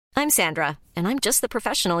I'm Sandra, and I'm just the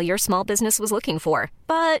professional your small business was looking for.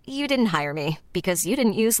 But you didn't hire me because you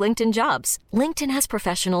didn't use LinkedIn Jobs. LinkedIn has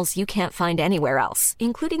professionals you can't find anywhere else,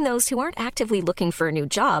 including those who aren't actively looking for a new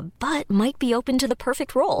job, but might be open to the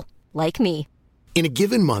perfect role, like me. In a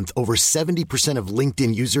given month, over 70% of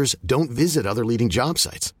LinkedIn users don't visit other leading job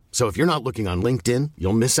sites. So if you're not looking on LinkedIn,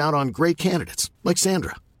 you'll miss out on great candidates like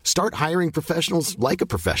Sandra. Start hiring professionals like a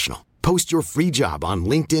professional. Post your free job on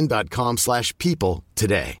linkedin.com/people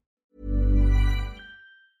today.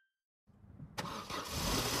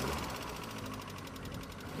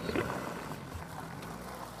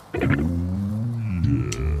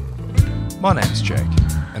 My name's Jake,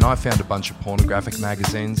 and I found a bunch of pornographic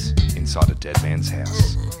magazines inside a dead man's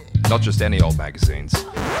house. Not just any old magazines,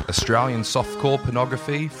 Australian softcore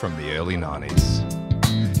pornography from the early 90s.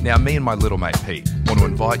 Now, me and my little mate Pete want to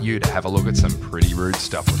invite you to have a look at some pretty rude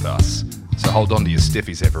stuff with us. So hold on to your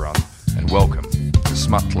stiffies, everyone, and welcome to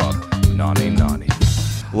Smut Club 1990.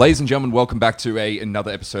 Ladies and gentlemen, welcome back to another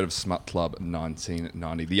episode of Smut Club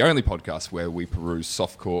 1990, the only podcast where we peruse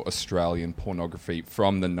softcore Australian pornography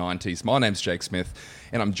from the 90s. My name's Jake Smith,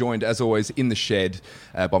 and I'm joined, as always, in the shed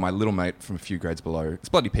by my little mate from a few grades below. It's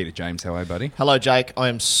bloody Peter James. How are you, buddy? Hello, Jake. I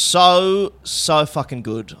am so fucking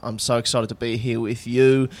good. I'm so excited to be here with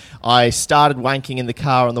you. I started wanking in the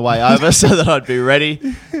car on the way over so that I'd be ready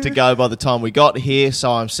to go by the time we got here. So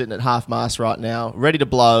I'm sitting at half-mast right now, ready to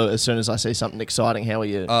blow as soon as I see something exciting. How are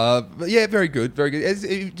you? Yeah, very good, very good. I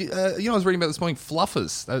was reading about this morning,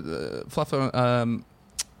 Fluffers. Fluffer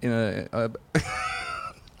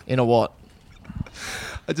In a what?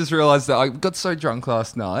 I just realised that I got so drunk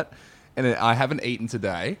last night, and I haven't eaten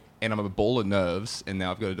today, and I'm a ball of nerves, and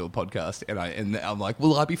now I've got to do a podcast, and I'm like,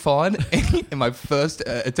 will I be fine? And my first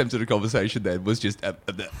attempt at a conversation then was just...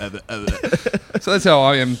 So that's how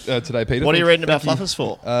I am today, Peter. What are you reading about Fluffers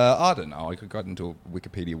for? I don't know. I got into a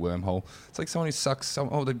Wikipedia wormhole. It's like someone who sucks...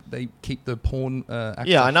 they keep the porn actor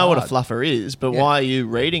Yeah, I know hard. what a fluffer is, but why are you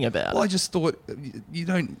reading about Well, I it? just thought,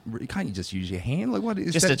 can't you just use your hand? Like, what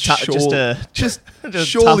is Just that? tough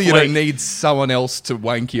Surely you don't week. need someone else to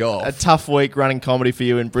wank you off. A tough week running comedy for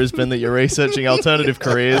you in Brisbane that you're researching alternative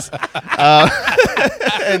careers.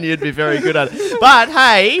 And you'd be very good at it. But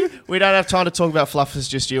hey, we don't have time to talk about Fluffers,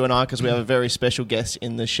 just you and I, because we have a very special guest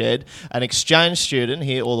in the shed, an exchange student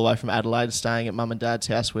here all the way from Adelaide, staying at mum and dad's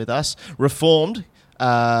house with us, reformed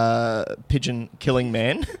pigeon killing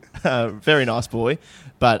man, very nice boy,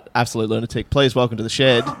 but absolute lunatic. Please welcome to the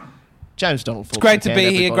shed, James Donald. It's great to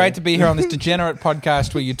be here. Great to be here on this degenerate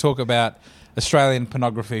podcast where you talk about Australian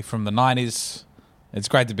pornography from the 90s. It's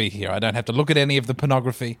great to be here. I don't have to look at any of the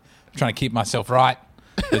pornography. I'm trying to keep myself right.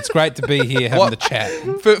 It's great to be here having the chat.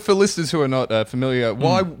 For listeners who are not familiar,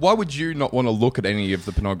 why would you not want to look at any of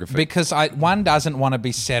the pornography? Because one doesn't want to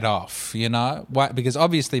be set off, you know? Because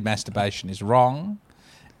obviously masturbation is wrong,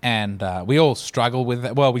 and we all struggle with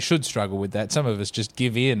that. Well, we should struggle with that. Some of us just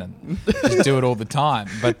give in and just do it all the time.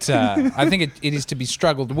 But I think it is to be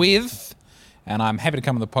struggled with. And I'm happy to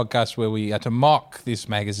come on the podcast where we are to mock this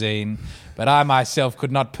magazine, but I myself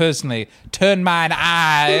could not personally turn mine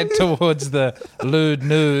eye towards the lewd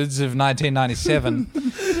nudes of 1997.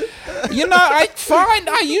 You know,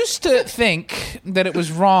 I used to think that it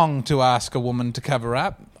was wrong to ask a woman to cover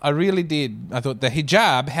up. I really did. I thought the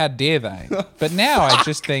hijab, how dare they? But now I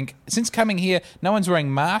just think, since coming here, no one's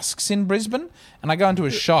wearing masks in Brisbane, and I go into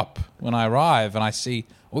a shop when I arrive and I see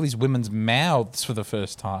all these women's mouths for the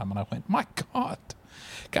first time, and I went, my God,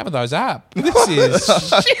 cover those up.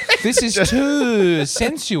 This is too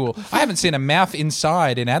sensual. I haven't seen a mouth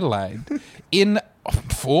inside in Adelaide in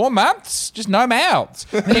 4 months. Just no mouths.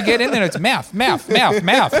 Then you get in there, it's mouth.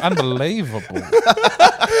 Unbelievable.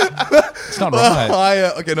 It's not right.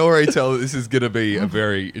 I can already tell that this is going to be a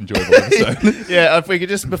very enjoyable episode. Yeah, if we could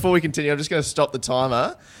just, before we continue, I'm just going to stop the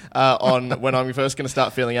timer on when I'm first going to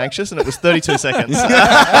start feeling anxious, and it was 32 seconds.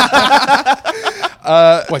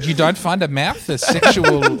 What, you don't find a mouth a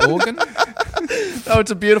sexual organ? Oh,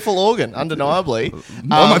 it's a beautiful organ, undeniably. One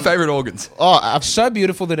of my favourite organs. Oh, So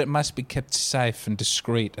beautiful that it must be kept safe and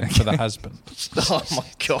discreet and for the husband. oh my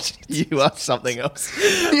God, you are something else.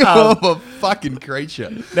 You're a fucking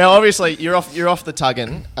creature. Now, obviously, you're off the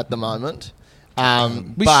tuggin at the moment.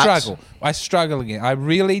 We struggle. I struggle again. I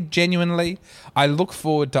really, genuinely, I look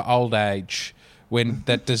forward to old age when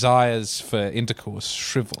that desires for intercourse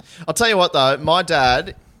shrivel. I'll tell you what, though, my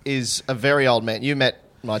dad is a very old man. You met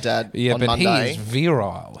my dad on Monday. He is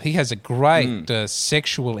virile. He has a great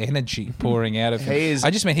sexual energy pouring out of him.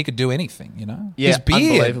 I just mean he could do anything, you know? Yeah,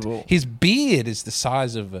 unbelievable. His beard is the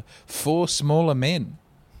size of 4 smaller men.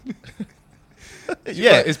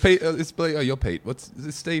 Yeah. Is Pete? You're Pete.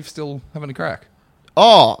 Is Steve still having a crack?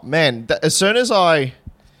 Oh, man. As soon as I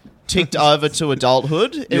ticked over to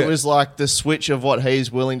adulthood, it was like the switch of what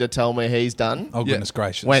he's willing to tell me he's done. Oh, goodness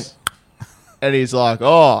gracious. Went, and he's like,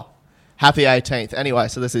 oh, happy 18th. Anyway,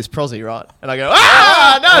 so there's this prosy, right? And I go,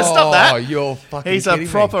 no, stop that. Oh, you're fucking He's a kidding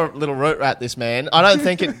me. proper little root rat, this man. I don't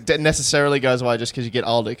think it necessarily goes away just because you get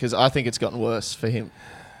older, because I think it's gotten worse for him.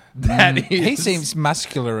 He seems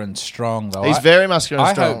muscular and strong, though. He's very muscular and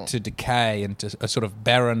I strong. hope to decay into a sort of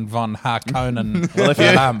Baron von Harkonnen Well, if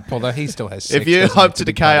you- lump, although he still has sex. If you doesn't hope he, to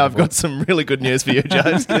be decay, I've palatable. got some really good news for you,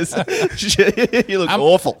 James, because you look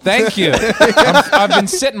awful. Thank you. I've been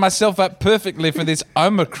setting myself up perfectly for this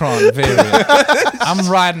Omicron variant. I'm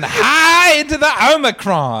riding high into the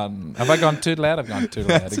Omicron. Have I gone too loud? I've gone too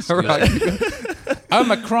loud. Excuse me.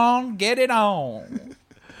 Omicron, get it on.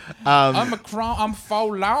 Omicron, I'm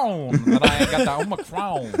full long that I ain't got the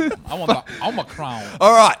Omicron. I want the Omicron.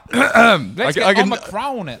 All right. Let's get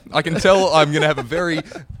Omicron it. I can tell I'm going to have a very...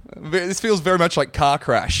 This feels very much like Car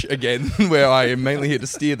Crash again, where I am mainly here to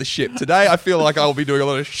steer the ship. Today, I feel like I'll be doing a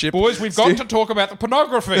lot of ship... Boys, we've got to talk about the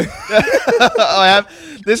pornography. I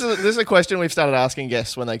have. This is a question we've started asking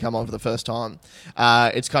guests when they come on for the first time.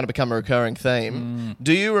 It's kind of become a recurring theme.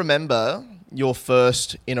 Do you remember your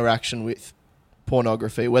first interaction with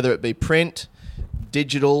pornography, whether it be print,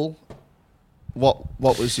 digital? What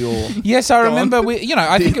was your? Yes, I remember.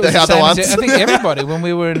 I think it was The the other same ones. I think everybody when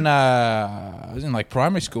we were in. I was in like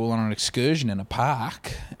primary school on an excursion in a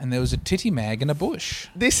park, and there was a titty mag in a bush.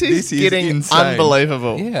 This is This is getting insane.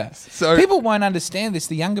 unbelievable. Yeah. So- people won't understand this.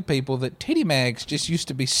 The younger people that titty mags just used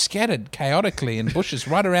to be scattered chaotically in bushes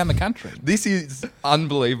right around the country. This is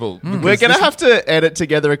unbelievable. We're going to have to edit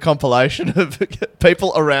together a compilation of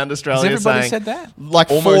people around Australia Has everybody saying said that? like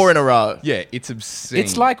Almost- 4 in a row. Yeah, it's obscene.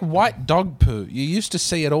 It's like white dog poo. You used to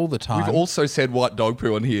see it all the time. We've also said white dog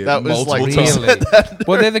poo on here That was multiple like- times. Really?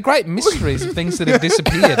 Well, they're the great mysteries of things that have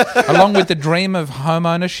disappeared, along with the dream of home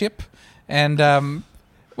ownership. And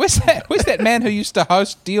where's that man who used to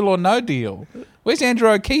host Deal or No Deal? Where's Andrew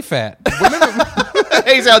O'Keefe at?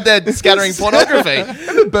 He's out there scattering pornography.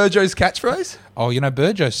 Remember Burjo's catchphrase? Oh,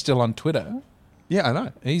 Burjo's still on Twitter. Yeah, I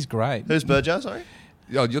know. He's great. Who's Burjo? Sorry.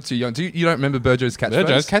 Oh, you're too young. You don't remember Burjo's catchphrase?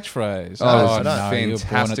 Burjo's catchphrase. Oh, no, it's a you were born at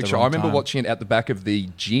fantastic the show. I wrong remember time. watching it at the back of the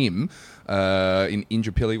gym in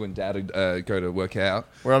Indooroopilly when Dad would go to work out.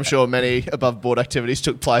 Where I'm sure many above board activities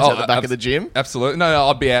took place at the back of the gym. Absolutely. No,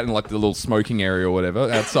 I'd be out in like the little smoking area or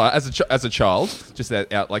whatever outside as a child, just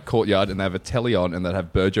out like courtyard, and they have a telly on, and they'd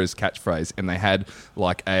have Burjo's catchphrase, and they had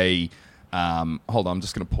like a hold on, I'm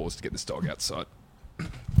just going to pause to get this dog outside.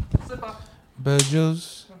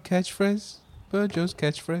 Burjo's catchphrase. Burjo's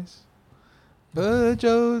catchphrase.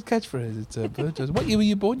 Burjo's catchphrase. It's a Burjo's. What year were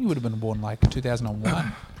you born? You would have been born like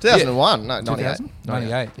 2001. 2001, no, 98. 2000?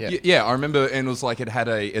 98. Yeah. Yeah, I remember, and it was like it had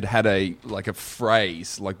a like a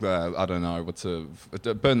phrase like the I don't know what's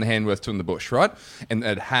burn the hand worth two in the bush, right? And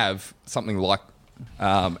they'd have something like.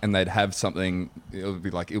 And they'd have something. It'll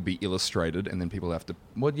be illustrated, and then people have to.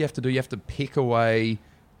 What do you have to do? You have to pick away.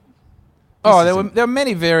 Oh, there were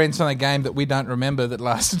many variants on the game that we don't remember that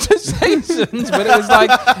lasted 2 seasons. But it was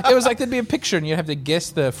like there'd be a picture and you'd have to guess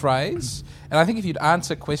the phrase. And I think if you'd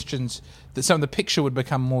answer questions, that some of the picture would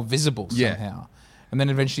become more visible somehow. And then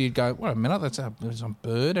eventually you'd go, wait a minute, there's a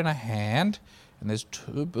bird and a hand, and there's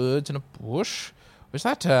 2 birds in a bush. Was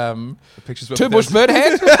that pictures 2 bush bird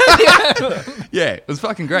hand? Yeah, it was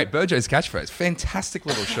fucking great. Burjo's catchphrase, fantastic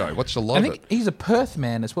little show. Watched a lot I of think it. he's a Perth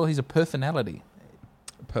man as well. He's a personality.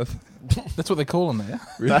 That's what they call him there.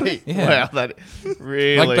 Really? Yeah. Wow, that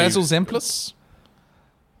really. Like Basil Zemplis.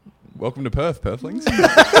 Welcome to Perth, Perthlings. Do you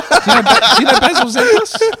know Basil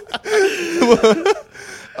Zemplis?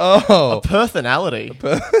 Personality.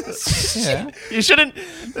 Yeah. You shouldn't.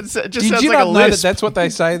 It just Did sounds you like not a know that lisp. that's what they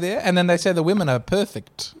say there? And then they say the women are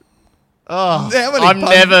perfect. Oh, How many I'm puns-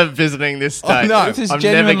 never visiting this state. no. This is I'm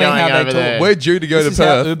never genuinely going how they over talk. there. We're due to go This to is how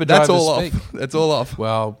Perth. Uber That's drivers all speak. off. That's all off.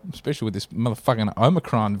 Well, especially with this motherfucking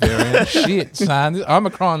Omicron variant. Shit, son. This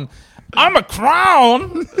Omicron. Oh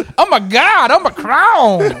my God,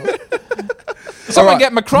 Omicron. Someone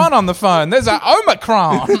get Macron on the phone. There's an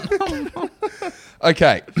Omicron.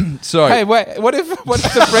 Okay, so Hey, wait, what if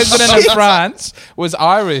the president of France was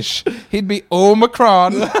Irish? He'd be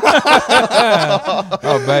Omicron.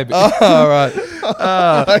 Oh, baby. all right,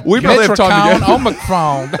 we probably have time to Metrocon,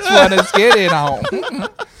 Omicron. That's what it's getting on. go.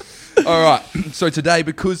 All right, so today,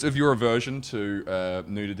 because of your aversion to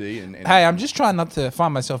nudity and Hey, I'm just trying not to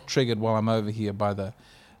find myself triggered while I'm over here by the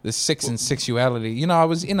the sex and sexuality. You know, I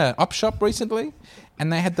was in a op shop recently,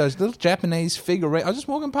 and they had those little Japanese figurines. I was just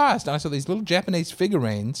walking past, and I saw these little Japanese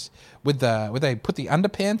figurines with where they put the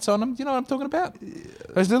underpants on them. Do you know what I'm talking about?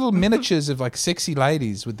 Those little miniatures of like sexy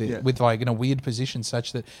ladies with like in a weird position,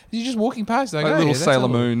 such that you're just walking past, like, Like oh, little yeah, that's Sailor a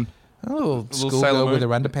little- Moon. A little Sailor schoolgirl Moon. with her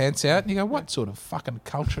underpants out, and you go, what sort of fucking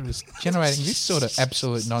culture is generating this sort of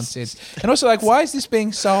absolute nonsense? And also, like, why is this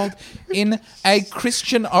being sold in a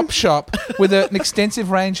Christian op shop with an extensive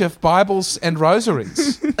range of Bibles and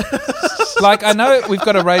rosaries? Like, I know we've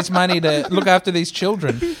got to raise money to look after these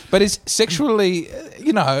children, but is sexually,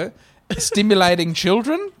 stimulating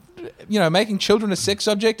children, making children a sex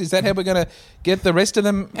object, is that how we're going to get the rest of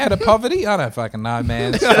them out of poverty? I don't fucking know,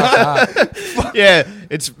 man. It's fucked up. Yeah,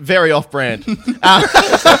 it's very off-brand. Doesn't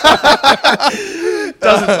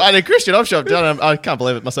I a Christian op shop? I can't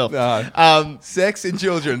believe it myself. No. Sex and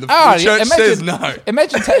children. The Oh, church says no.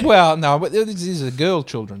 Imagine, no, but these are girl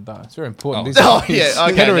children, though. It's very important. These Oh, are yeah,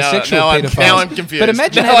 okay, heterosexual now I'm pedophiles. confused. But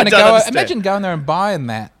imagine Now I don't understand. imagine going there and buying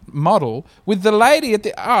that model with the lady at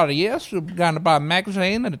the, oh yes, we're going to buy a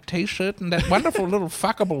magazine and a T-shirt and that wonderful little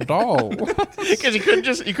fuckable doll. Because you couldn't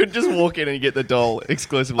just walk in and get the doll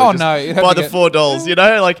exclusively. Oh, just no, you'd have buy to the get- 4 dolls. There's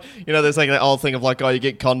like that old thing of like, oh, you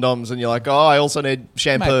get condoms and you're like, oh, I also need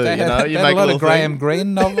shampoo. Mate, they had, You they had make a lot little of Graham thing.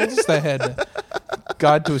 Greene novels. They had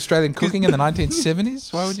Guide to Australian Cooking in the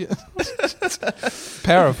 1970s. Why would you?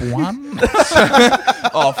 Power of One.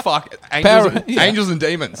 Oh, fuck. Angels and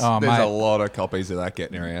Demons. Oh, There's mate. a lot of copies of that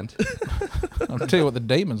getting around. I'll tell you what, the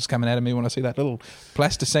demon's coming out of me when I see that little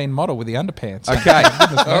plasticine model with the underpants. Okay.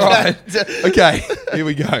 All right. Okay. Here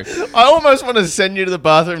we go. I almost want to send you to the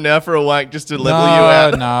bathroom now for a wank just to level you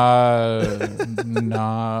out.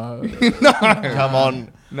 No. Come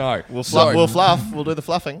on. No. We'll fluff. We'll do the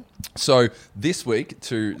fluffing. So this week,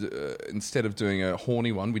 instead of doing a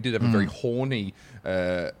horny one, we did have a very horny...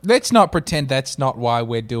 Let's not pretend that's not why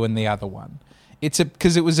we're doing the other one. It's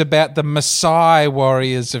because it was about the Maasai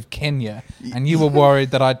warriors of Kenya, and you were worried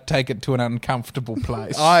that I'd take it to an uncomfortable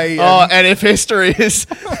place. And if history has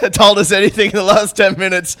told us anything in the last 10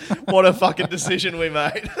 minutes, what a fucking decision we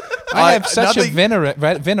made. I have such a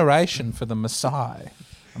nothing- veneration for the Maasai.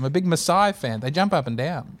 I'm a big Maasai fan. They jump up and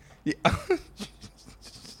down.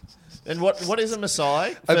 And what is a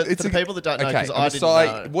Maasai? For the people that don't know, because I didn't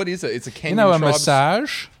know. What is it? It's a Kenyan You know a tribe.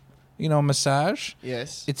 massage? You know a massage?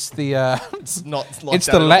 Yes. It's the It's not like it's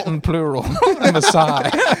that the at all. Latin plural, Maasai.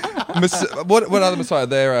 What other Messiah?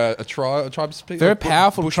 They're a tribes people. Very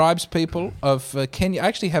powerful tribes people of Kenya. I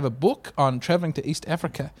actually have a book on traveling to East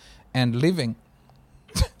Africa and living.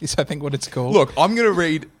 Is I think what it's called. Look, I'm gonna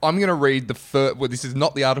read the first. Well, this is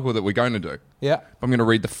not the article that we're going to do. Yeah. I'm going to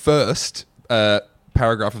read the first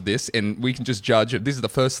paragraph of this, and we can just judge it. This is the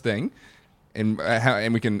first thing, and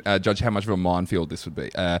we can judge how much of a minefield this would be.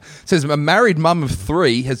 It says, a married mum of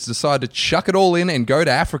 3 has decided to chuck it all in and go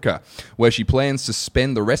to Africa, where she plans to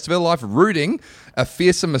spend the rest of her life rooting a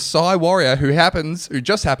fearsome Maasai warrior who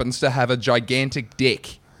just happens to have a gigantic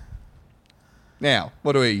dick. Now,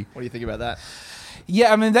 what do you think about that?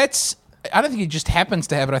 Yeah, I mean, I don't think he just happens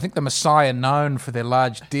to have it. I think the Maasai are known for their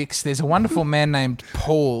large dicks. There's a wonderful man named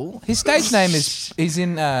Paul. His stage name is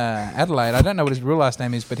in Adelaide. I don't know what his real last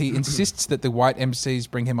name is, but he insists that the white MCs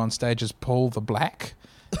bring him on stage as Paul the Black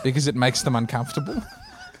because it makes them uncomfortable.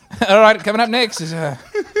 All right, coming up next is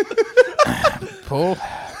Paul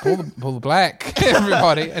the Black,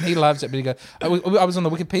 everybody. And he loves it. But he goes, I was on the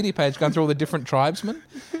Wikipedia page going through all the different tribesmen,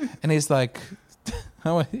 and he's like...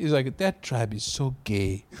 that tribe is so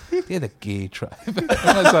gay. They're the gay tribe. And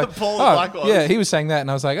I was like, Paul the Black one. yeah, he was saying that, and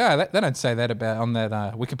I was like, they don't say that about on that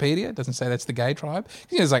Wikipedia. It doesn't say that's the gay tribe.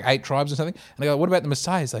 There's like 8 tribes or something. And I go, what about the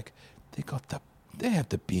Maasai? He's like, they have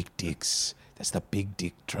the big dicks. That's the big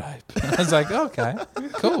dick tribe. I was like, okay,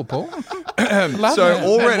 cool, Paul. Love So that.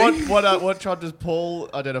 already- And what tribe does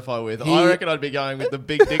Paul identify with? I reckon I'd be going with the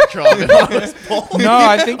big dick tribe if I was Paul. No,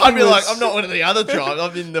 I think I'd he be like, was- I'm not one of the other tribes.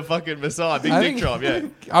 I'm in the fucking Maasai, big I dick think- tribe. Yeah.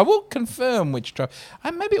 I will confirm which tribe.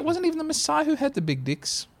 Maybe it wasn't even the Maasai who had the big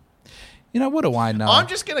dicks. You know, what do I know? I'm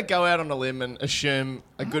just going to go out on a limb and assume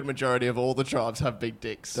a good majority of all the tribes have big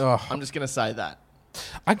dicks. Oh. I'm just going to say that.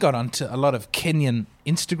 I got onto a lot of Kenyan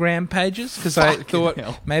Instagram pages because I thought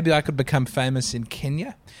maybe I could become famous in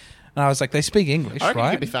Kenya. And I was like, they speak English, I reckon you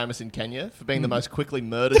right? could be famous in Kenya for being the most quickly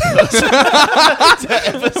murdered person to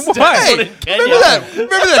ever step foot in Kenya.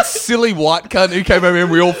 Remember that silly white cunt who came over and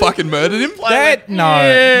we all fucking murdered him? That, no.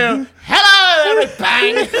 Yeah. Hello,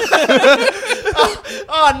 bang.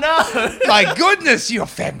 Oh, no. My goodness, you're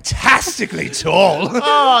fantastically tall.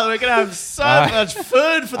 Oh, we're going to have so much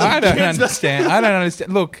food for the I don't kids. understand. I don't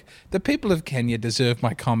understand. Look, the people of Kenya deserve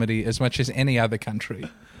my comedy as much as any other country.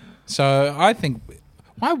 So I think,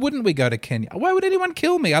 why wouldn't we go to Kenya? Why would anyone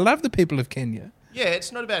kill me? I love the people of Kenya. Yeah,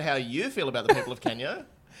 it's not about how you feel about the people of Kenya.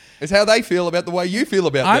 It's how they feel about the way you feel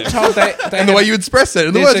about I'm them. told they and the way you express it.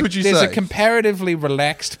 And the words would you there's say? a comparatively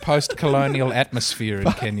relaxed post-colonial atmosphere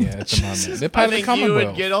in Kenya at the moment. They're I part of the think you Commonwealth.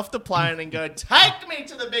 would get off the plane and go, take me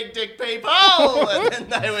to the big dick people. And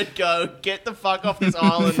then they would go, get the fuck off this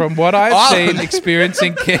island. From what I've Island. seen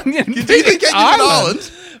experiencing Kenyan Do you think Kenya's an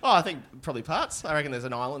island? Oh, I think probably parts. I reckon there's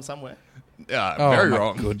an island somewhere. Yeah, Oh, very my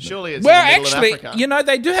wrong. goodness. Surely it's Well, in the middle actually, of Africa. you know,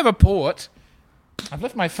 they do have a port. I've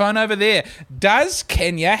left my phone over there. Does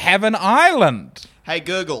Kenya have an island? Hey,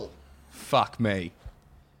 Google, Fuck me.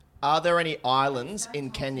 are there any islands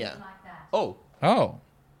in Kenya? Oh, Oh,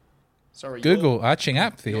 sorry. Google arching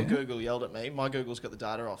up Your there. Google yelled at me. My Google's got the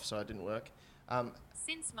data off, so it didn't work.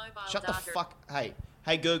 Since mobile Shut the data fuck.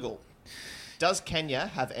 Hey, Google. Does Kenya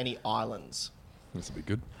have any islands? This will be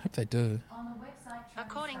good. I hope they do.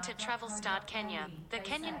 According to Travel Start Kenya, the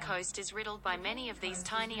Kenyan coast is riddled by many of these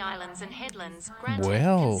tiny islands and headlands. Granted,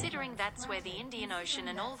 Well. considering that's where the Indian Ocean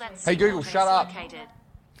and all that Hey, Google, seawater is shut up. located.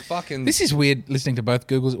 Fucking. This is weird listening to both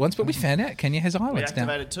Googles at once, but we found out Kenya has We islands now.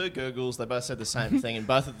 activated two Googles. They both said the same thing, and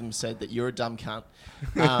both of them said that you're a dumb cunt.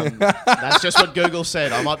 That's just what Google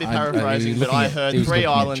said. I might be paraphrasing, but I heard 3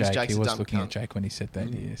 islands. Jake's He a was dumb looking cunt. at Jake when he said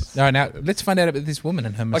that, yes. No, now, let's find out about this woman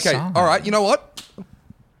and her Okay, massage. all right. You know what?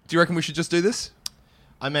 Do you reckon we should just do this?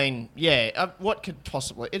 I mean, yeah. What could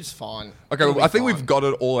possibly? It's fine. Okay, It'll be I think fine. we've got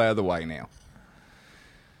it all out of the way now.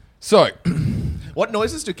 So, What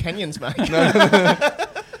noises do Kenyans make?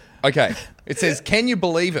 okay. It says, can you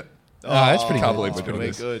believe it? Oh, that's pretty Can't good. believe It's we're doing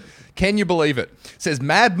pretty this. good. Can you believe it? It says,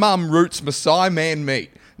 Mad Mum roots Maasai man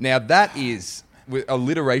meat. Now, that is, with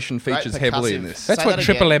alliteration features Great heavily in percussive. this. That's Say what that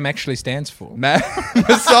Triple again. M actually stands for.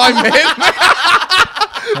 Maasai man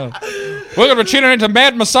meat. We're going to tune into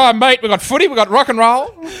Mad Maasai, mate. We've got footy, we've got rock and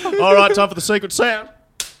roll. All right, time for the secret sound.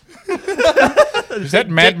 Is that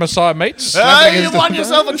Mad Maasai, mate? Hey, you won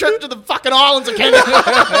yourself a trip to the fucking islands of Kenya.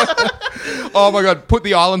 Oh my God! Put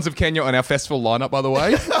the islands of Kenya on our festival lineup, by the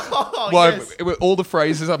way. yes. With all the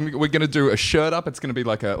phrases, we're going to do a shirt up. It's going to be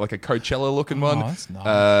like a Coachella looking one. that's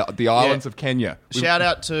nice. The islands Yeah. of Kenya. Shout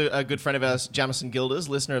out to a good friend of ours, Jamison Gilders,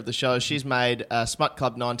 listener of the show. She's made a Smut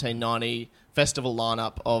Club 1990 festival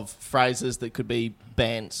lineup of phrases that could be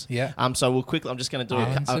bands. Yeah. So we'll quickly. I'm just going to do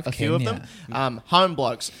Islands a of few of Kenya. them. Home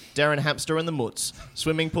Blokes, Darren Hamster and the Mutts,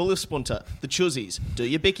 Swimming Pool of Spunter, The Chuzzies, Do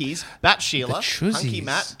Your Bickies, Bat Sheila, Chuzzies. Hunky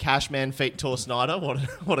Matt, Cashman Feet Tor Snyder.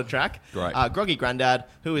 What a track. Great. Groggy Grandad,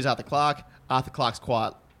 Who is Arthur Clarke? Arthur Clarke's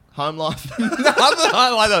Quiet Home Life. I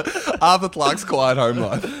like that. Arthur Clarke's Quiet Home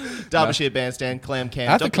Life. Derbyshire Bandstand, Clam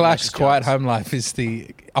Cam. Arthur Dr. Clarke's Marcus Quiet Jones. Home Life is the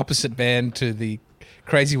opposite band to the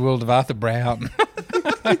Crazy World of Arthur Brown.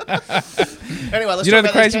 Anyway, let's Do you know talk the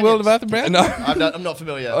about these Crazy World of Kenyans. Arthur Brown? No. I'm not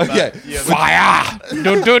familiar. Okay. but, yeah, Fire!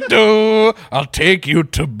 Do, do, do! I'll take you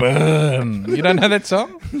to burn. You don't know that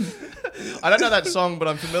song? I don't know that song, but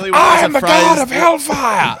I'm familiar with it I as am a the phrase. god of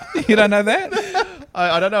hellfire! You don't know that?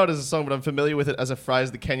 I don't know it as a song, but I'm familiar with it as a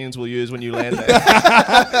phrase the Kenyans will use when you land there.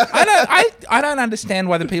 I don't understand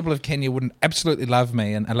why the people of Kenya wouldn't absolutely love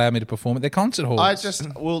me and allow me to perform at their concert halls.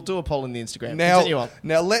 We'll do a poll in the Instagram. Continue on.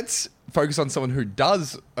 Now let's focus on someone who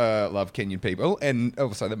does love Kenyan people. And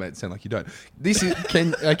sorry, that made it sound like you don't. This is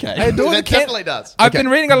Okay. Hey, do That definitely does. I've Okay. been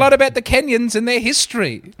reading a lot about the Kenyans and their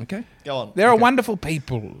history. Okay. Go on. They're a wonderful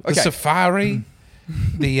people. The Okay. Safari,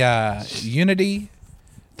 the Unity,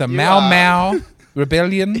 the You Mau are- Mau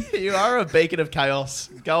Rebellion, You are a beacon of chaos.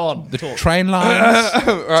 Go on. the Talk. train lines. All right,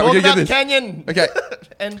 Talk we're gonna about get the this. Kenyan Okay.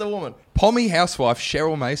 and the woman. Pommy housewife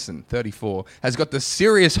Cheryl Mason, 34, has got the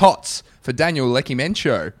serious hots for Daniel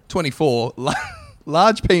Lekimencho, 24,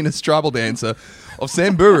 large penis tribal dancer of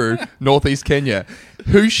Samburu, northeast Kenya,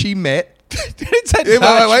 who she met. It's a Wait,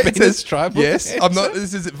 large it penis says tribal yes. dancer. I'm not.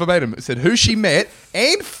 This is it verbatim. It said who she met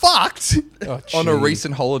and fucked Oh, on a gee.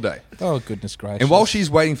 recent holiday. Oh, goodness gracious. And while she's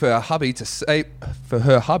waiting for her hubby to save for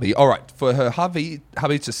her hubby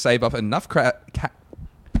to save up enough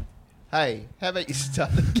Hey, how about you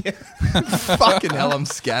start again? fucking hell, I'm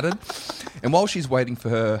scattered. And while she's waiting for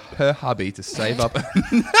her hubby to save up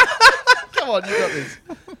Come on, you got this.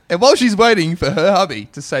 And while she's waiting for her hubby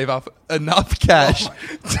to save up enough cash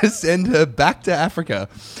to send her back to Africa,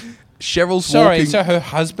 Cheryl's Sorry, walking. so her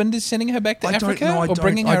husband is sending her back to I don't Africa know, I or don't-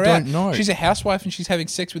 bringing I her don't out? know. She's a housewife and she's having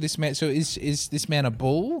sex with this man. So is this man a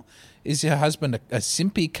bull? Is her husband a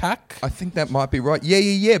simpy cuck? I think that might be right.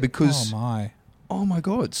 Yeah, Oh because my! Oh my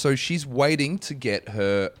God. So she's waiting to get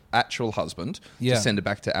her actual husband Yeah. to send her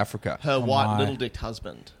back to Africa. Her white my. little-dicked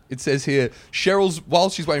husband. It says here, while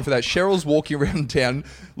she's waiting for that, Cheryl's walking around town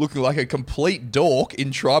looking like a complete dork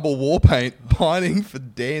in tribal war paint, pining for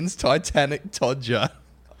Dan's Titanic Todger.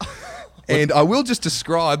 And I will just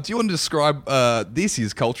describe, do you want to describe, this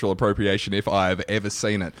is cultural appropriation if I have ever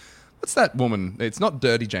seen it. What's that woman? It's not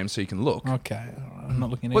dirty, James, so you can look. Okay, I'm not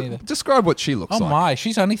looking at either. Describe what she looks Oh like. my,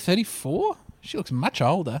 she's only 34? She looks much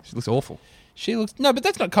older. She looks awful. She looks... No, but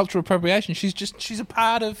that's not cultural appropriation. She's a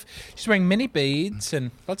part of... She's wearing mini beads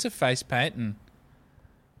and lots of face paint and...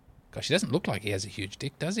 Gosh, she doesn't look like he has a huge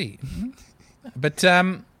dick, does he? But,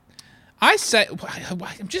 I say...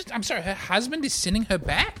 I'm sorry, her husband is sending her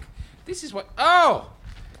back? This is what... Oh!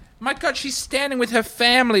 My God, she's standing with her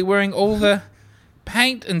family wearing all the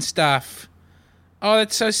paint and stuff. Oh,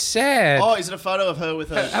 that's so sad. Oh, is it a photo of her with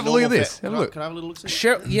her? Have a look at this. Have a look. Can I have a little look?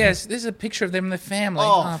 Cheryl, yes, this is a picture of them and their family.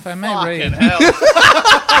 Oh, if I may fucking read. hell.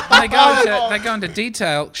 They go into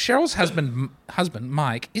detail. Cheryl's husband,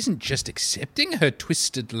 Mike, isn't just accepting her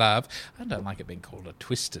twisted love. I don't like it being called a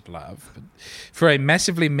twisted love. But for a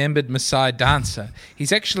massively membered Maasai dancer,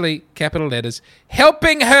 he's actually, capital letters,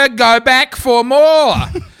 helping her go back for more.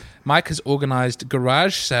 Mike has organised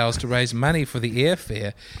garage sales to raise money for the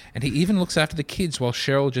airfare, and he even looks after the kids while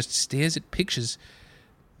Cheryl just stares at pictures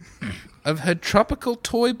of her tropical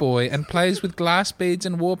toy boy and plays with glass beads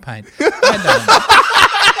and war paint.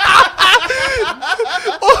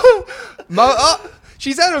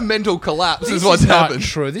 She's had a mental collapse This is what's is not happened.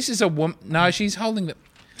 true. This is a woman. No, she's holding the...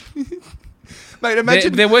 Mate,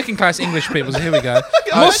 imagine... They're working class English people, so here we go.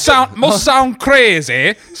 Must sound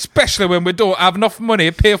crazy, especially when we don't have enough money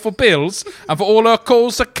to pay for bills and for all our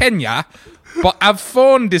calls to Kenya, but have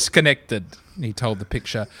phone disconnected, he told the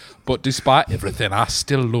picture. But despite everything, I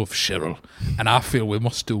still love Cheryl, and I feel we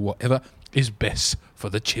must do whatever is best for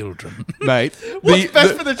the children. Mate, What's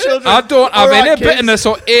best for the children? I don't have All right, any kids. bitterness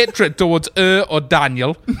or hatred towards her or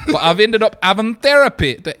Daniel, but I've ended up having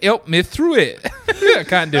therapy to help me through it. I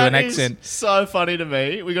can't do an That is accent. so funny to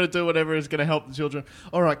me. We got to do whatever is going to help the children.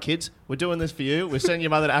 All right, kids, we're doing this for you. We're sending your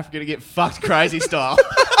mother to Africa to get fucked crazy style.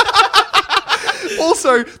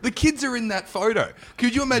 Also, the kids are in that photo.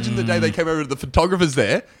 Could you imagine the day they came over to the photographers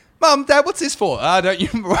there? Mum, Dad, what's this for? Don't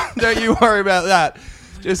you worry about that.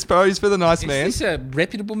 Just pose for the nice man. Is this a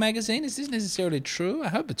reputable magazine? Is this necessarily true? I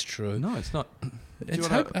hope it's true. No, it's not. I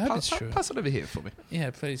hope it's true. Pass it over here for me.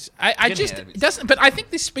 Yeah, please. I just here. it doesn't. But I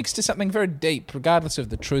think this speaks to something very deep, regardless of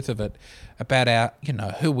the truth of it, about our,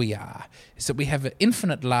 who we are. Is that we have an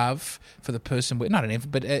infinite love for the person we're not an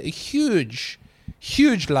infinite, but a huge,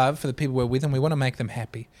 huge love for the people we're with, and we want to make them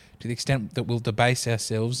happy to the extent that we'll debase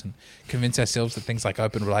ourselves and convince ourselves that things like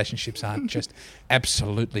open relationships aren't just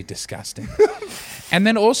absolutely disgusting. And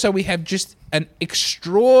then also we have just an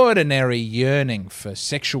extraordinary yearning for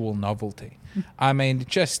sexual novelty. I mean,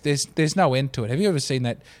 just there's no end to it. Have you ever seen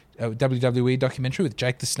that WWE documentary with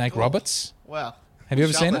Jake the Snake Roberts? Wow. Have you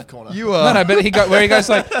ever seen that it? corner. You are. No, but he goes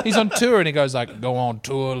like, he's on tour and he goes like, go on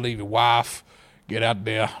tour, leave your wife, get out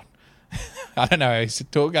there. I don't know. He's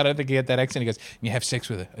talking. I don't think he had that accent. He goes, you have sex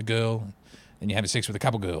with a girl, then you're having sex with a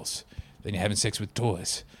couple girls, then you're having sex with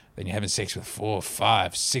toys, then you're having sex with 4,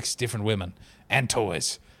 5, 6 different women and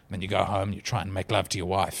toys. And then you go home and you try and make love to your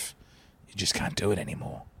wife. You just can't do it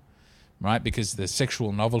anymore. Right? Because the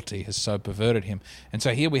sexual novelty has so perverted him. And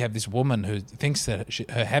so here we have this woman who thinks that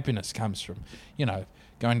her happiness comes from,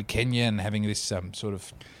 going to Kenya and having this sort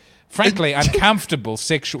of, frankly, uncomfortable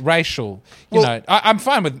racial, I'm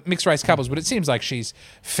fine with mixed race couples, but it seems like she's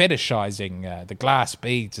fetishizing the glass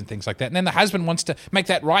beads and things like that. And then the husband wants to make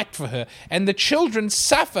that right for her. And the children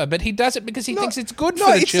suffer, but he does it because he thinks it's good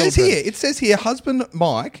for the children. It says here, husband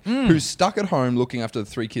Mike, who's stuck at home looking after the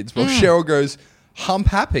 3 kids, while Cheryl goes, hump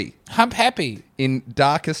happy. Hump happy. In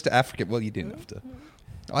darkest Africa. Well, you didn't have to.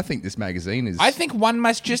 I think this magazine is... I think one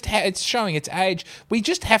must just it's showing its age. We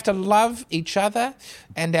just have to love each other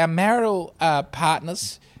and our marital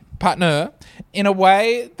partner in a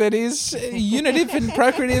way that is unitive and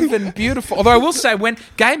procreative and beautiful. Although I will say, when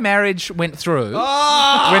gay marriage went through,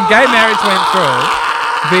 I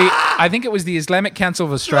think it was the Islamic Council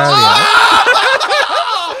of Australia.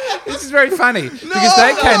 This is very funny because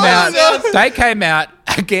they came out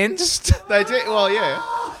against. They did. Well, yeah.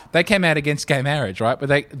 They came out against gay marriage, right?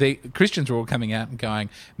 But the Christians were all coming out and going,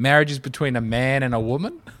 marriage is between a man and a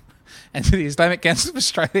woman. And to the Islamic Council of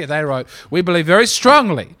Australia, they wrote, we believe very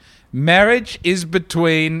strongly marriage is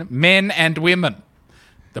between men and women.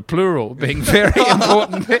 The plural being very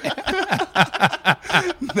important.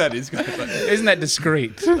 That is good. Isn't that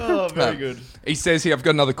discreet? Oh, very good. He says here, I've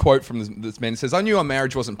got another quote from this man. It says, I knew our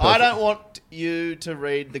marriage wasn't perfect. I don't want you to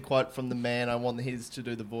read the quote from the man. I want his to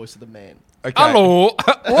do the voice of the man. Okay. Hello. What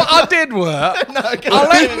I did were, I give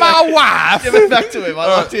left my wife. it back to him. I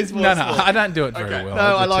liked his voice. No, more. I don't do it very well. No,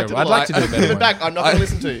 I liked it. I'd like to do it better. Give it back. I'm not going to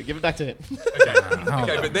listen to you. Give it back to him.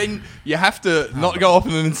 Okay, but then you have to not go off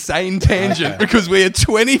on an insane tangent because we're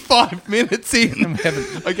 25 minutes in.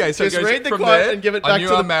 Okay, so Just it goes read the from quote there, and give it I back knew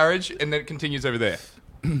to our the- marriage, and then it continues over there.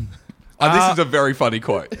 This is a very funny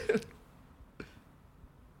quote.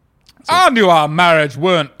 I knew our marriage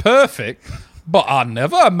weren't perfect, but I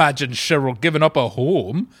never imagined Cheryl giving up her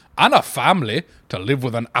home and a family to live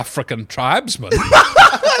with an African tribesman.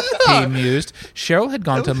 He mused. Cheryl had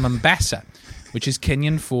gone to Mombasa, which is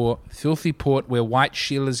Kenyan for filthy port where white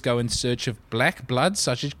Sheilas go in search of black blood,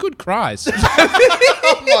 such as good cries.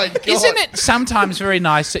 Oh, my God. Isn't it sometimes very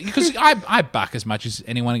nice? Because I buck as much as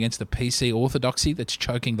anyone against the PC orthodoxy that's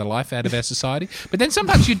choking the life out of our society. But then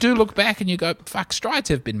sometimes you do look back and you go, fuck, strides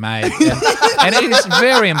have been made. And it is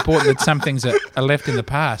very important that some things are left in the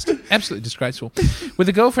past. Absolutely disgraceful. With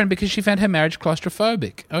a girlfriend because she found her marriage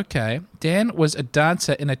claustrophobic. Okay. Dan was a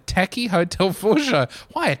dancer in a tacky Hotel 4 show.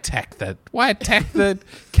 Why attack that? Why attack the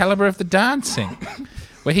caliber of the dancing?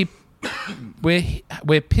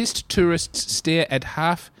 Where pissed tourists stare at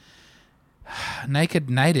half naked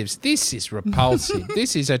natives. This is repulsive.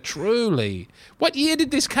 This is a truly... What year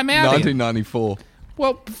did this come out in? 1994.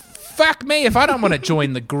 Well, fuck me if I don't want to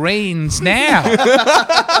join the Greens now. Can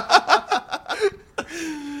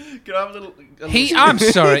I have a little... I'm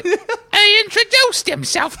sorry. He introduced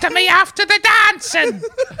himself to me after the dancing.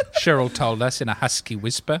 Cheryl told us in a husky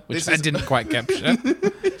whisper, which I didn't quite capture.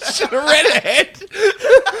 Should have read ahead.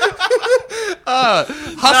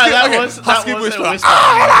 Husky was whisper. a whisper.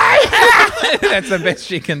 That's the best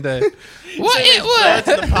she can do. What it Birds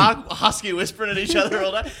was? in the park, husky whispering at each other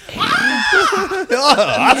all day.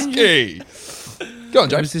 Husky. Go on,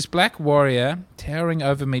 There James. was this black warrior towering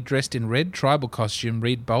over me dressed in red tribal costume,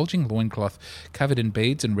 red bulging loincloth, covered in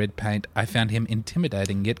beads and red paint. I found him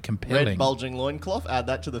intimidating yet compelling. Red bulging loincloth. Add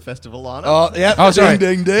that to the festival lineup. Oh, yeah. Oh, sorry.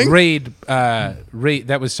 Ding, ding, ding. Read,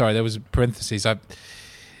 that was parentheses.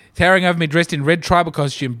 Towering over me dressed in red tribal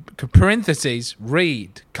costume, parentheses,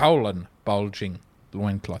 read, bulging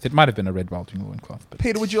loincloth. It might have been a red bulging loincloth. But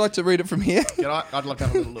Peter, would you like to read it from here? I'd like to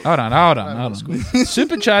have a little look. Hold on.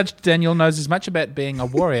 Supercharged Daniel knows as much about being a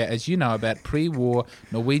warrior as you know about pre-war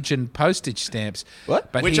Norwegian postage stamps. What?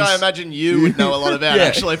 But Which he's- I imagine you would know a lot about, Yeah.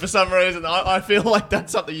 actually, for some reason. I feel like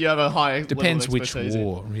that's something you have a high Depends level of which expertise in.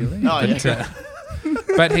 war, really. Oh, but, yeah.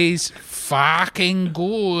 But he's fucking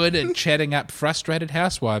good at chatting up frustrated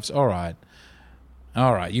housewives. All right,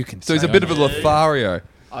 you can. So he's say a bit of on a it. Lothario.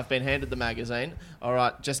 I've been handed the magazine. All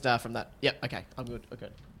right, just from that. Yep, okay, I'm good. Okay.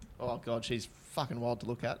 Oh, God, she's fucking wild to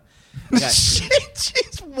look at. Okay.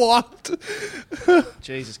 She's what?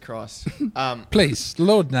 Jesus Christ. Please, the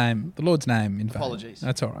Lord's name in vain. Apologies.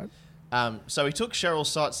 That's all right. So he took Cheryl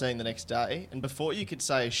sightseeing the next day, and before you could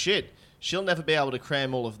say, shit, she'll never be able to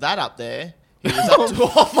cram all of that up there, he was up to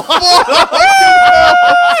all my...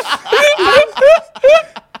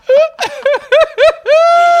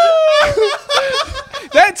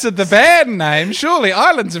 That's the band name. Surely,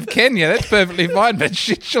 Islands of Kenya. That's perfectly fine. But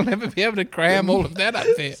shit, she'll never be able to cram all of that up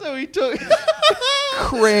there. So he took...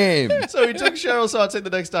 Cram. So he took Cheryl sightseeing the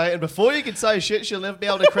next day, and before you could say shit, she'll never be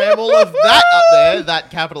able to cram all of that up there, that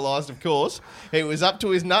capitalised, of course, he was up to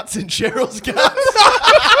his nuts in Cheryl's guts.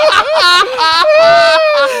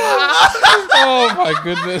 Oh my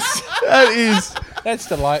goodness, that's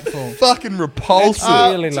delightful. Fucking repulsive.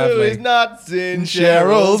 Really to lovely. his nuts in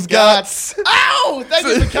Cheryl's Cheryl's guts. Ow! Thank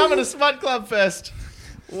you for coming to Smut Club Fest.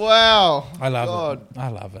 Wow. I love God. it. I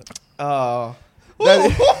love it. Oh.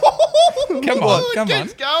 Come on, come on.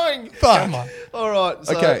 Keeps going. Come on. All right.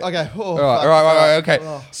 So, Okay. Okay. Oh, All fuck. right, okay.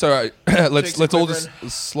 Oh. So let's Cheeks all quivering.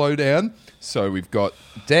 just slow down. So we've got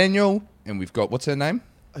Daniel, and we've got, what's her name?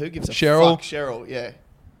 Who gives a Cheryl. fuck? Cheryl, yeah.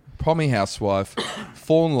 Pommy housewife,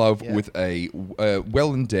 fall in love Yeah. with a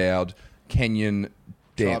well-endowed Kenyan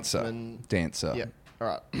Tribesman. dancer. Yeah. All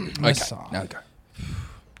right. Okay, Messiah. now go.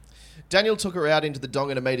 Daniel took her out into the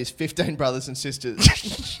Donga to meet his 15 brothers and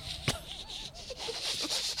sisters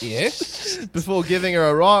Yes. before giving her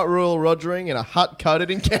a right royal rogering in a hut coated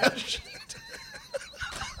in cow shit.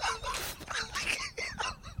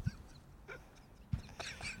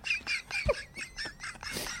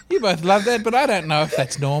 You both love that, but I don't know if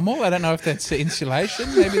that's normal. I don't know if that's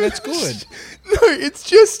insulation. Maybe that's good. No, it's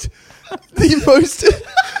just the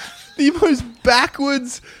most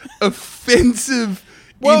backwards, offensive,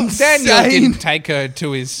 Well, insane. Daniel didn't take her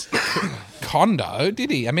to his condo,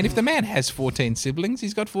 did he? I mean, if the man has 14 siblings,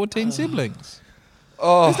 he's got 14 siblings.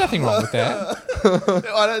 Oh. There's nothing wrong with that.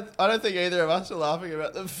 I don't think either of us are laughing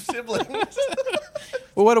about the siblings.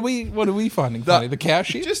 Well, what are we finding funny? The cow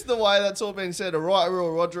shit? Just the way that's all been said. A right royal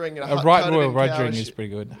rogering and A right royal rogering is pretty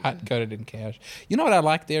good. Hut coated in cow shit. You know what I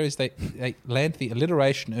like there is they land the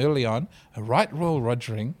alliteration early on. A right royal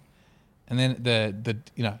rogering, and then the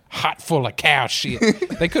hut full of cow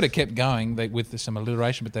shit. They could have kept going with some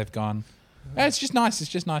alliteration, but they've gone. Oh, it's just nice. It's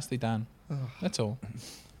just nicely done. That's all.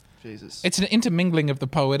 Jesus. It's an intermingling of the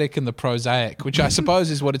poetic and the prosaic, which I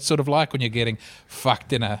suppose is what it's sort of like when you're getting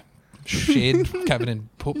fucked in a shed covered in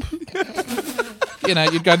poop.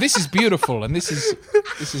 You'd go, this is beautiful, and this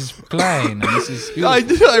is plain, and this is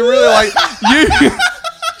beautiful. I really like you.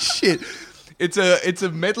 Shit. It's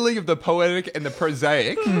a medley of the poetic and the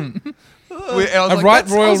prosaic. A right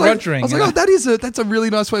royal rogering. I was like, that's a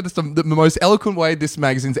really nice way. That's the most eloquent way this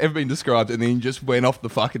magazine's ever been described, and then he just went off the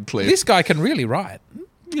fucking cliff. This guy can really write.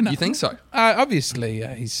 You think so? Obviously,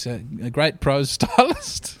 he's a great prose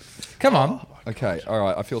stylist. Come on. Okay, all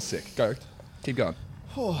right. I feel sick. Go. Keep going.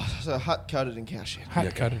 Oh, so hut coated in cow shit.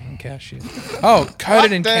 Hut coated in cow shit. Oh,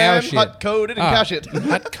 coated in cow shit. Hut coated in cow shit.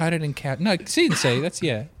 Hut coated in cow. No, C&C. That's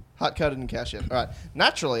Hut coated in cow shit. All right.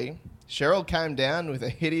 Naturally, Cheryl came down with a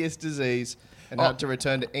hideous disease and had to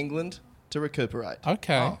return to England to recuperate.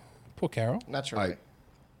 Okay. Poor Carol. Naturally.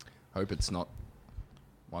 I hope it's not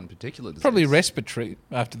one particular disease. Probably respiratory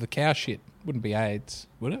after the cow shit. Wouldn't be AIDS,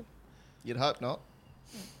 would it? You'd hope not.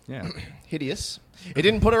 Yeah. Hideous. It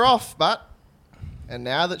didn't put her off, and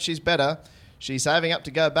now that she's better, she's saving up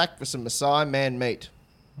to go back for some Maasai man meat.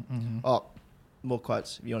 Mm-hmm. Oh, more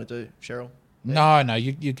quotes if you want to do, Cheryl. Yeah. No,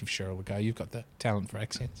 you give Cheryl a go. You've got the talent for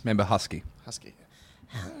accents. Remember Husky.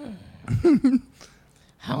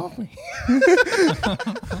 Help me.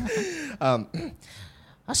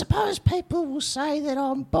 I suppose people will say that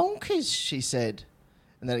I'm bonkers, she said.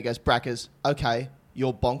 And then it goes, Brackers, okay,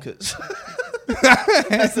 you're bonkers.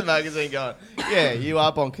 That's the magazine going, yeah, you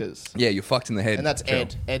are bonkers. Yeah, you're fucked in the head. And that's Cheryl.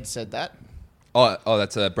 Ed. Ed said that. Oh,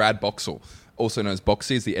 that's Brad Boxall, also known as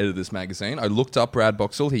Boxy, is the editor of this magazine. I looked up Brad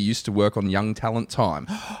Boxall. He used to work on Young Talent Time.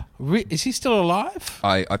 Is he still alive?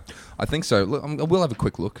 I think so. Look, we'll have a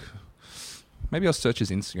quick look. Maybe I'll search his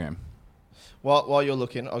Instagram. While you're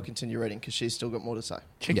looking, I'll continue reading because she's still got more to say.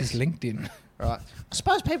 Check his LinkedIn. All right. I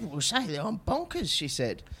suppose people will say that I'm bonkers, she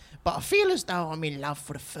said, but I feel as though I'm in love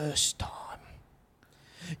for the first time.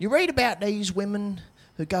 You read about these women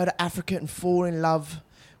who go to Africa and fall in love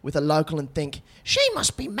with a local and think, she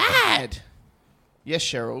must be mad. Yes,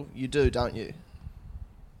 Cheryl, you do, don't you?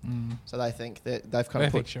 Mm. So they think that they've kind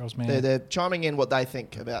of put Cheryl's mad. They're chiming in what they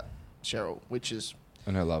think about Cheryl, which is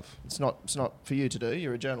and her love. It's not for you to do.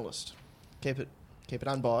 You're a journalist. Keep it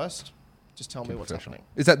unbiased. Just tell me what's happening.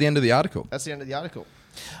 Is that the end of the article? That's the end of the article.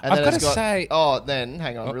 And I've got to say... Oh, then,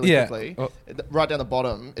 hang on really quickly. Right down the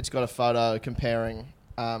bottom, it's got a photo comparing...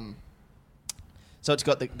 so it's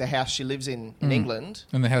got the house she lives in England.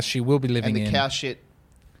 And the house she will be living in. And the cow shit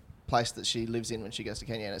place that she lives in when she goes to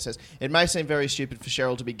Kenya. And it says, it may seem very stupid for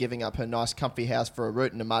Cheryl to be giving up her nice comfy house for a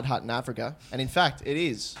root in a mud hut in Africa. And in fact, it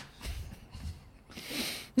is.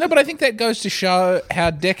 No, but I think that goes to show how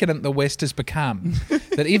decadent the West has become.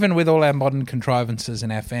 That even with all our modern contrivances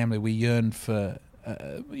in our family, we yearn for,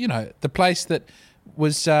 the place that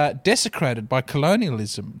was desecrated by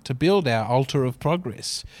colonialism to build our altar of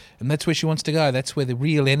progress. And that's where she wants to go. That's where the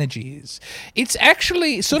real energy is. It's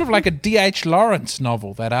actually sort of like a D.H. Lawrence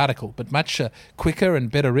novel, that article, but much quicker and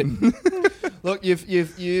better written. Look,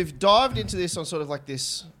 you've dived into this on sort of like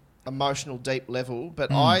this emotional, deep level,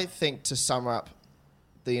 but I think to sum up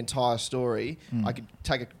the entire story, I could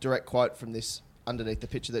take a direct quote from this underneath the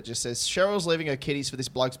picture that just says, Cheryl's leaving her kitties for this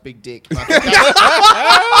bloke's big dick.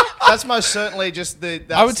 That's most certainly just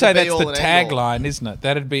I would say that's the tagline, isn't it?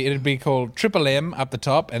 It'd be called Triple M up the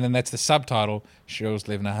top, and then that's the subtitle, Cheryl's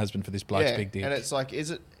leaving her husband for this bloke's big dick. And it's like,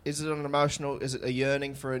 is it an emotional, is it a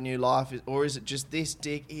yearning for a new life, or is it just this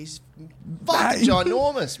dick is fucking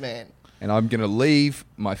ginormous, man? And I'm going to leave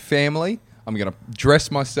my family. I'm going to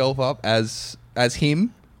dress myself up as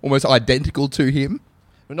him, almost identical to him.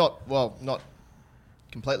 Not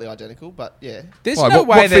completely identical, but yeah. There's no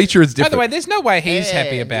way what feature is different? By the way, there's no way he's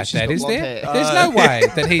happy about that, is there? There's no way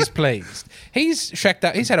that he's pleased. He's shacked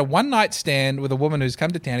up. He's had a one-night stand with a woman who's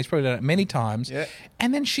come to town. He's probably done it many times. Yeah.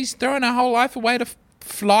 And then she's throwing her whole life away to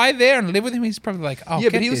fly there and live with him. He's probably like,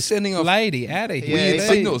 but he was sending off lady out of here. Weird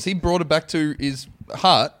signals. He brought her back to his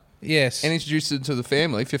hut. Yes. And introduced her to the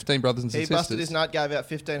family, 15 brothers and sisters. He busted his nut, gave out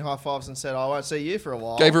 15 high fives and said, I won't see you for a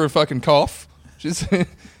while. Gave her a fucking cough. Just here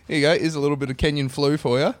you go. Here's a little bit of Kenyan flu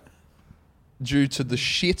for you. Due to the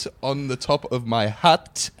shit on the top of my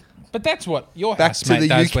hut. But that's what your Back to housemate the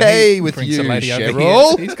does UK when he with brings a you, lady over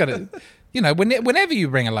Cheryl. here. He's got to, whenever you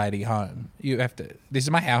bring a lady home, you have to. This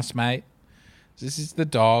is my housemate. This is the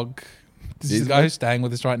dog. This is the guy who's staying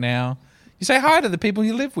with us right now. You say hi to the people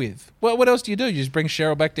you live with. Well, what else do? You just bring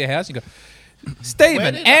Cheryl back to your house. You go,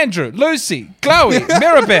 Stephen, Andrew, Lucy, Chloe,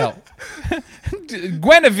 Mirabelle,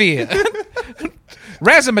 Guinevere,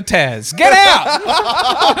 Razzmatazz, get out!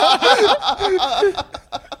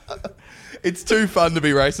 It's too fun to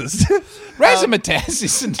be racist. Razzmatazz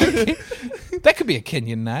isn't it? That could be a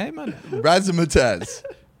Kenyan name. Razzmatazz.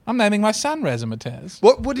 I'm naming my son Razzmatazz.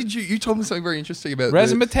 What did you told me something very interesting about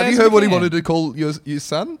Razzmatazz Have you heard what he McCann. wanted to call your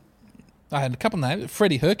son? I had a couple names.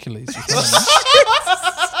 Freddie Hercules.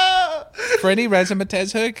 Freddie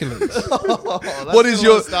Razzmatazz Hercules. What is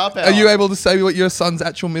your star power. Are you able to say what your son's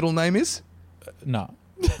actual middle name is? No.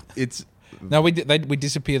 It's No, we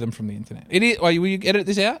disappear them from the internet. It is. Will you edit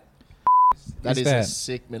this out? That Is is a that-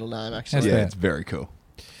 sick middle name, That's actually. yeah, fair. it's very cool.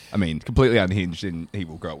 I mean, completely unhinged, and he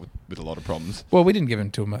will grow up with a lot of problems. Well, we didn't give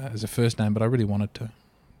him to him as a first name, but I really wanted to.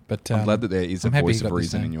 But I'm glad that there is a I'm happy voice he of got this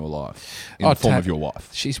reason name. in your life, in the form of your wife.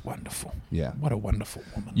 She's wonderful. Yeah. What a wonderful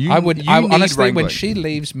woman. You- I would. you I need honestly, when wrangling. she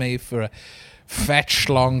leaves me for a fat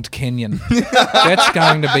schlonged Kenyan, that's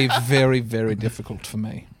going to be very, very difficult for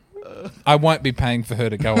me. I won't be paying for her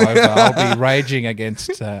to go over. I'll be raging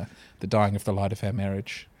against the dying of the light of our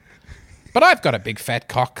marriage. But I've got a big fat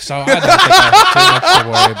cock, so I don't think I have too much to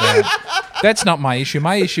worry about. That's not my issue.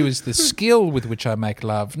 My issue is the skill with which I make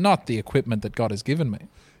love, not the equipment that God has given me.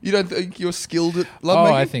 You don't think you're skilled at love Oh,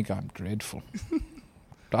 making? I think I'm dreadful.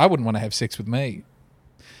 I wouldn't want to have sex with me.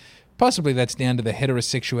 Possibly that's down to the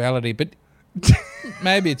heterosexuality, but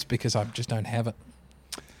maybe it's because I just don't have it.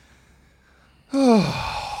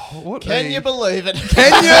 What Can you believe it?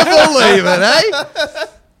 Can you believe it, eh?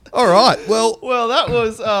 All right. Well, Well, that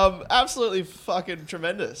was absolutely fucking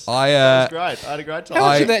tremendous. I, that was great. I had a great time. How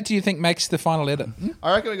much of that do you think makes the final edit?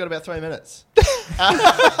 I reckon we got about 3 minutes.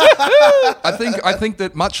 I think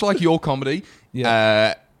that much like your comedy,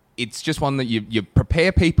 Yeah. it's just one that you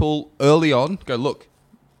prepare people early on. Go, look,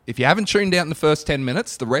 if you haven't tuned out in the first 10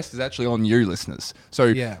 minutes, the rest is actually on you, listeners. So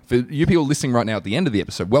Yeah. for you people listening right now at the end of the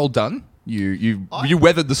episode, well done. You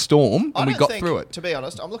weathered the storm and we got through it. To be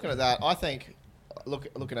honest, I'm looking at that. I think,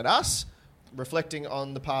 looking at us, reflecting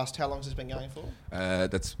on the past, how long has this been going for?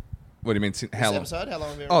 That's what do you mean? This How long? episode? How long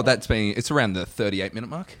have we been Oh, recording? it's around the 38-minute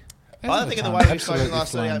mark. I don't think in the way we've spoken the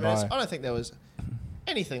last 38 minutes, I don't think there was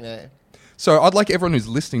anything there. So I'd like everyone who's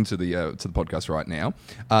listening to the podcast right now,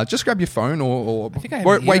 just grab your phone or think I have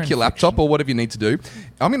an ear wake your laptop or whatever you need to do.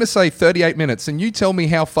 I'm going to say 38 minutes, and you tell me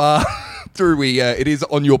how far through it is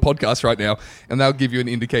on your podcast right now, and they'll give you an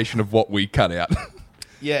indication of what we cut out.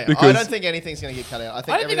 Yeah, I Because- don't think anything's going to get cut out. I don't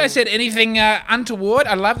think I everything- said anything untoward.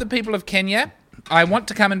 I love the people of Kenya. I want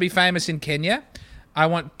to come and be famous in Kenya. I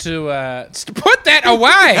want to put that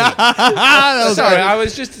away. Sorry, I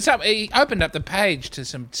was just. He opened up the page to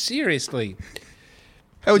some seriously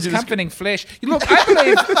How would you comforting flesh. Look, I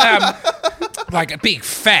believe like a big,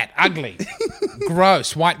 fat, ugly,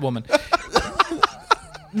 gross white woman.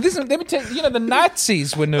 Listen, let me tell you, the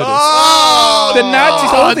Nazis were noticed. The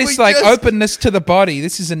Nazis, all this we just- openness to the body.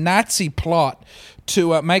 This is a Nazi plot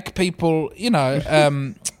to make people,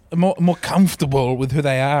 more comfortable with who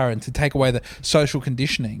they are and to take away the social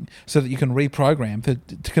conditioning so that you can reprogram to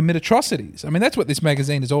commit atrocities. I mean, that's what this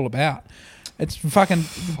magazine is all about. It's fucking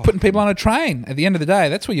putting people on a train. At the end of the day,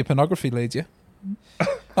 that's where your pornography leads you.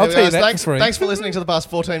 I'll There tell we you go. that Thanks, for free. thanks for listening to the past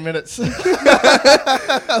 14 minutes.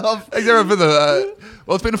 Thanks everyone for the.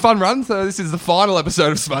 Well, it's been a fun run. So this is the final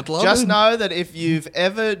episode of Smut Love. Just know that if you've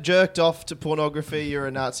ever jerked off to pornography, you're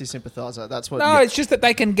a Nazi sympathiser. That's what. No, it's just that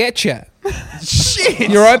they can get you. Shit.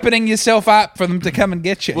 You're opening yourself up for them to come and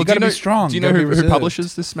get you. Well, You got to do be strong. Do you You know gotta be who reserved.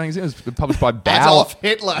 publishes this magazine? It's published by Bauer. Adolf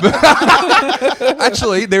Hitler.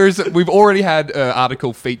 Actually, we've already had an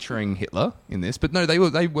article featuring Hitler in this, but no,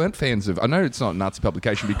 they weren't fans of. I know it's not a Nazi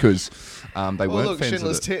publication because they Oh, weren't look, fans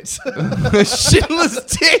Schindler's of it. tits. Schindler's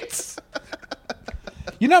tits.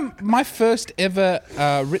 My first ever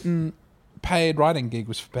written paid writing gig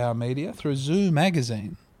was for Bauer Media through Zoo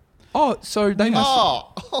magazine. Oh, so they must.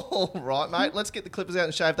 All right, mate. Let's get the clippers out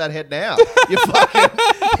and shave that head now. You fucking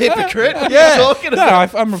hypocrite. What Yeah. are you talking No,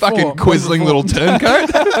 about? I'm Fucking reformed. quizzling little turncoat.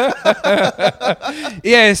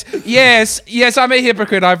 Yes, I'm a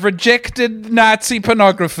hypocrite. I've rejected Nazi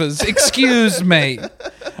pornographers. Excuse me.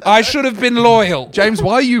 I should have been loyal. James,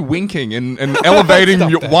 why are you winking and elevating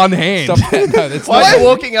Stop your that. one hand? Stop that. No, that's Why not. are you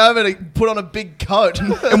walking over to put on a big coat?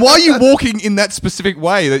 And why are you walking in that specific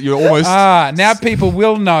way that you're almost... Now people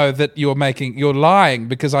will know that you're lying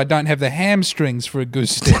because I don't have the hamstrings for a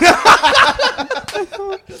goose step.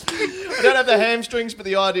 I don't have the hamstrings for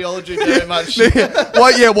the ideology very much.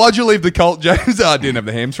 Why'd you leave the cult, James? I didn't have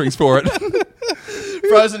the hamstrings for it.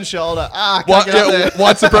 Frozen shoulder. Can't get up there.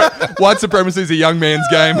 White supremacy is a young man's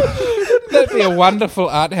game. That'd be a wonderful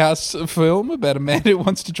art house film about a man who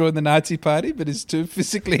wants to join the Nazi party but is too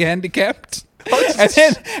physically handicapped.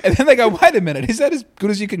 And then they go, wait a minute, is that as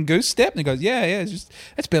good as you can goose step? And he goes, yeah,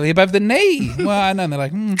 it's barely above the knee. Well, I know. And they're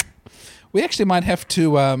like, we actually might have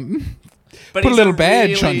to But put a he's little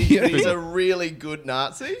badge on you. He's a really good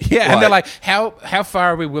Nazi. Yeah, Right. and they're like, how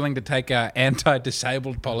far are we willing to take our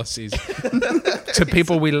anti-disabled policies to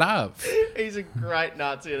people we love? He's a great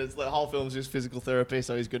Nazi, and the whole film's just physical therapy,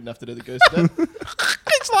 so he's good enough to do the goose step.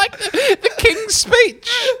 It's like the King's Speech.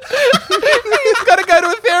 He's got to go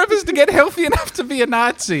to a therapist to get healthy enough to be a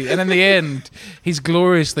Nazi. And in the end, he's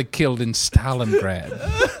gloriously killed in Stalingrad.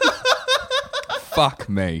 Fuck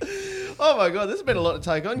me. Oh my god, this has been a lot to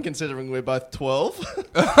take on, considering we're both 12.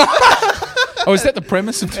 Oh, is that the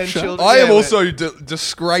premise of the And show? children. I am Yeah, also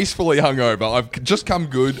disgracefully hungover. I've just come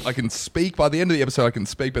good. I can speak. By the end of the episode, I can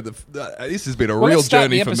speak, but this has been a real Let's start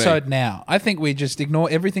journey the for me. episode now. I think we just ignore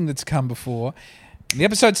everything that's come before. The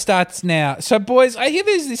episode starts now. So, boys, I hear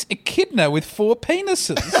there's this echidna with 4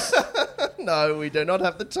 penises. No, we do not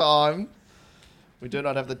have the time. We do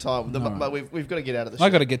not have the time. But we've got to get out of the show. I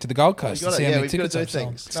got to get to the Gold Coast and see how many we've got to tickets do I've sold.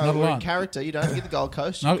 things. It's No, not a we're in lot. character. You don't have to get the Gold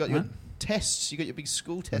Coast. No, You've got your no. tests. You got your big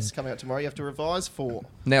school tests coming out tomorrow. You have to revise for.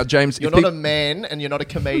 Now, James, You're not a man and you're not a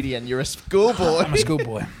comedian. You're a schoolboy. I'm a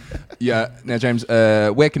schoolboy. yeah. Now, James,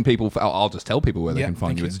 where can people? I'll just tell people where they Yeah, can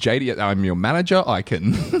find thank you. you. It's JD. I'm your manager. I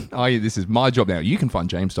can. This is my job now. You can find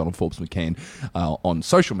James Donald Forbes McCann on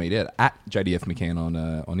social media at JDF McCann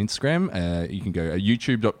on Instagram. You can go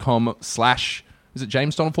youtube.com/ Is it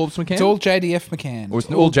James Donald Forbes McCann? It's all JDF McCann. Or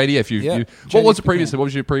it's all JDF. Yeah, What was JDF the previous? McCann. What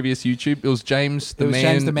was your previous YouTube? It was James the It was Man.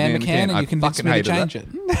 James the Man McCann, and I you convinced fucking me to hated change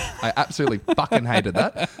that. I absolutely fucking hated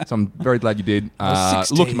that. So I'm very glad you did. was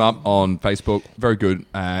 16. Look him up on Facebook. Very good.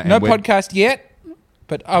 No podcast yet.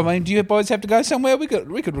 But, I mean, do you boys have to go somewhere? We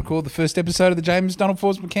could record the first episode of the James Donald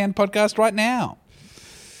Forbes McCann podcast right now.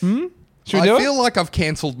 Should we do I it? feel like I've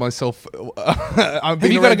cancelled myself. Have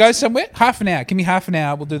you got to go somewhere? Half an hour. Give me half an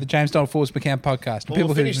hour. We'll do the James Donald Forbes McCann podcast. Well, People we'll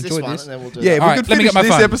who finish this enjoyed one this. and then we'll do Yeah, that. if All we right, could let me finish get my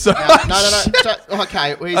this phone. episode. No.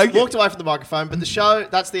 Okay, he's Okay. walked away from the microphone, but the show,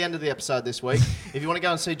 that's the end of the episode this week. If you want to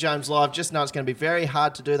go and see James live, just know it's going to be very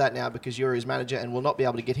hard to do that now because you're his manager and will not be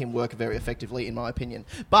able to get him work very effectively, in my opinion.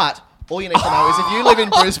 But all you need to know is if you live in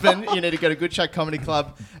Brisbane, you need to go to Good Shack Comedy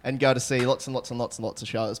Club and go to see lots and lots and lots and lots of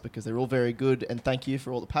shows because they're all very good. And thank you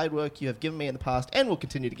for all the paid work you have given me in the past and will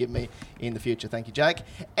continue to give me in the future. Thank you, Jake.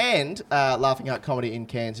 And Laughing Out Comedy in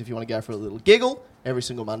Cairns, if you want to go for a little giggle every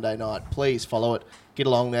single Monday night, please follow it. Get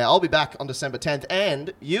along there. I'll be back on December 10th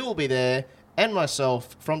and you will be there and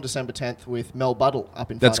myself from December 10th with Mel Buddle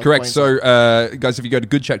up in That's Far North correct. Queensland. So, guys, if you go to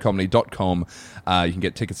goodchatcomedy.com, you can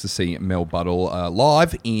get tickets to see Mel Buddle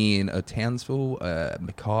live in Townsville,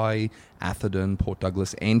 Mackay, Atherton, Port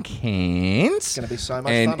Douglas, and Cairns. It's gonna be so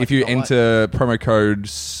much and fun. I if you cannot enter promo code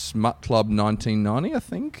SmutClub1990, I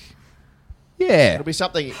think. Yeah. It'll be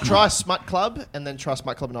something. Try Smut Club and then try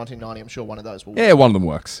Smut Club 1990. I'm sure one of those will work. Yeah, one of them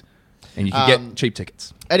works. And you can get cheap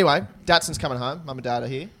tickets. Anyway, Datson's coming home. Mum and Dad are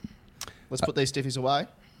here. Let's put these stiffies away.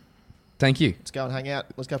 Thank you. Let's go and hang out.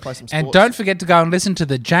 Let's go play some sports. And don't forget to go and listen to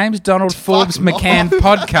the James Donald Forbes Fuck McCann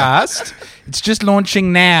podcast. It's just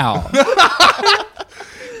launching now.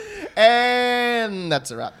 And that's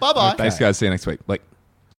a wrap. Bye-bye. Thanks, guys. See you next week. Like.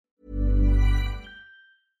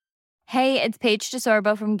 Hey, it's Paige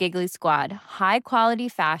DeSorbo from Giggly Squad. High quality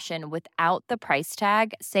fashion without the price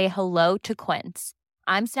tag. Say hello to Quince.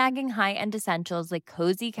 I'm snagging high-end essentials like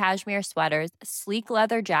cozy cashmere sweaters, sleek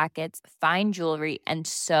leather jackets, fine jewelry, and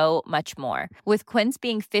so much more. With Quince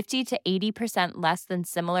being 50 to 80% less than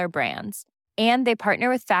similar brands. And they partner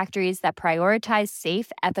with factories that prioritize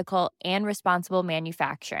safe, ethical, and responsible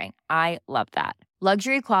manufacturing. I love that.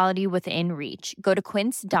 Luxury quality within reach. Go to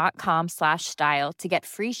quince.com/style to get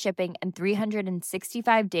free shipping and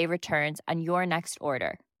 365-day returns on your next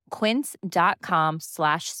order.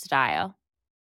 Quince.com/style.